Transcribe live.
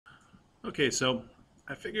Okay, so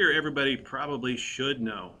I figure everybody probably should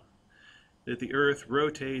know that the Earth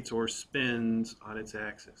rotates or spins on its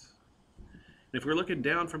axis. And if we're looking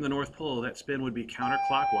down from the North Pole, that spin would be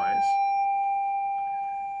counterclockwise.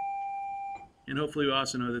 And hopefully we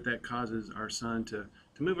also know that that causes our sun to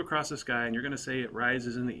move across the sky, and you're going to say it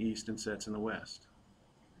rises in the east and sets in the west.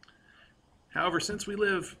 However, since we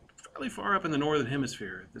live fairly far up in the northern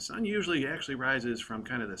hemisphere, the sun usually actually rises from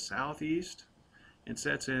kind of the southeast and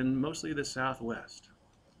sets in mostly the southwest.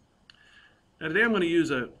 Now today I'm going to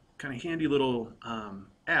use a kind of handy little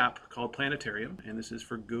app called Planetarium, and this is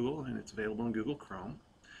for Google, and it's available in Google Chrome,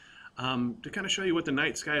 to kind of show you what the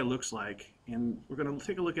night sky looks like. And we're going to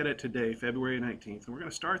take a look at it today, February 19th, and we're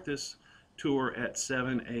going to start this tour at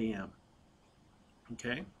 7 a.m.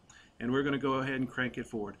 Okay? And we're going to go ahead and crank it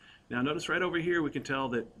forward. Now notice right over here we can tell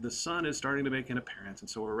that the sun is starting to make an appearance, and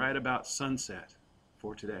so we're right about sunset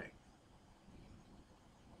for today.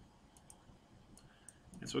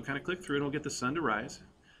 And so we'll kind of click through and we'll get the sun to rise.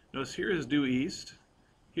 Notice here is due east,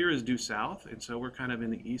 here is due south, and so we're kind of in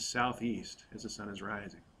the east-southeast as the sun is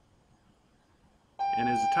rising. And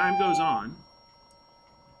as the time goes on,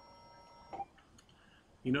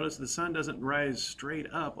 you notice the sun doesn't rise straight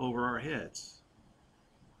up over our heads.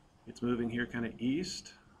 It's moving here kind of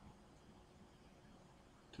east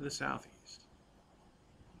to the southeast.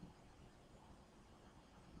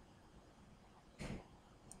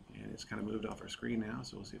 And it's kind of moved off our screen now,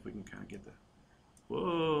 so we'll see if we can kind of get the...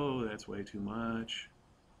 Whoa, that's way too much.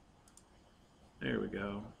 There we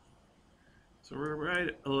go. So we're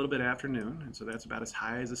right a little bit after noon, and so that's about as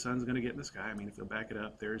high as the sun's going to get in the sky. I mean, if you'll back it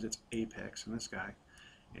up, there's its apex in the sky.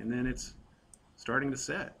 And then it's starting to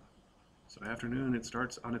set. So afternoon, it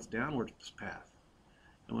starts on its downward path.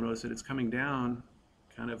 And we'll notice that it's coming down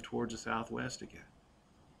kind of towards the southwest again.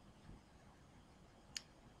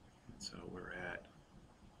 And so we're at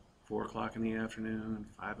 4 o'clock in the afternoon,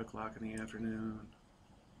 5 o'clock in the afternoon.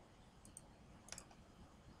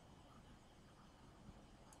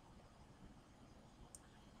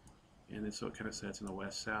 And then so it kind of sets in the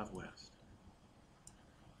west-southwest.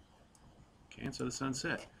 Okay, and so the sun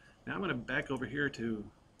set. Now I'm going to back over here to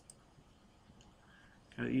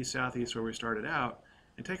kind of east-southeast where we started out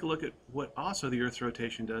and take a look at what also the Earth's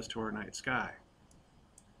rotation does to our night sky.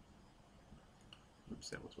 Oops,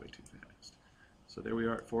 that was way too fast. So there we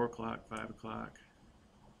are at 4 o'clock, 5 o'clock.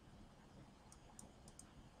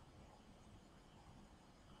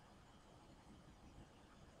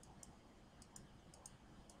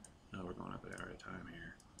 Oh, we're going up an hour at a time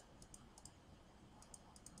here.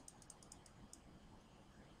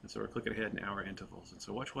 And so we're clicking ahead in hour intervals. And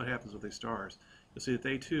so watch what happens with these stars. You'll see that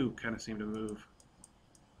they too kind of seem to move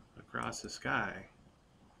across the sky.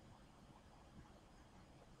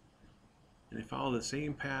 And they follow the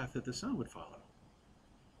same path that the sun would follow.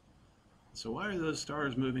 So why are those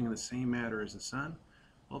stars moving in the same manner as the sun?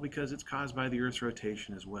 Well, because it's caused by the Earth's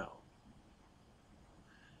rotation as well.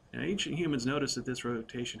 Now, ancient humans noticed that this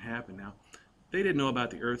rotation happened. Now, they didn't know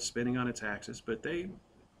about the Earth spinning on its axis, but they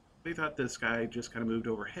thought the sky just kind of moved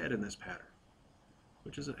overhead in this pattern,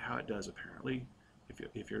 which is how it does apparently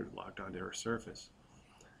if you're locked onto Earth's surface.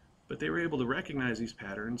 But they were able to recognize these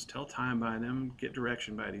patterns, tell time by them, get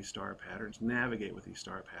direction by these star patterns, navigate with these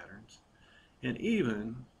star patterns, and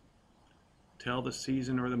even tell the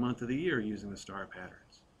season or the month of the year using the star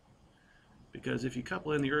patterns. Because if you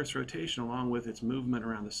couple in the Earth's rotation along with its movement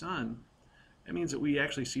around the sun, that means that we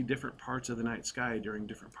actually see different parts of the night sky during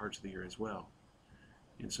different parts of the year as well.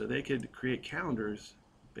 And so they could create calendars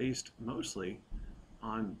based mostly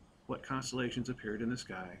on what constellations appeared in the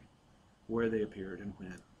sky, where they appeared, and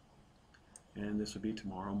when. And this would be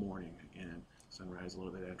tomorrow morning. Again, sunrise a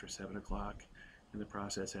little bit after 7 o'clock, and the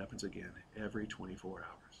process happens again every 24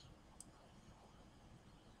 hours.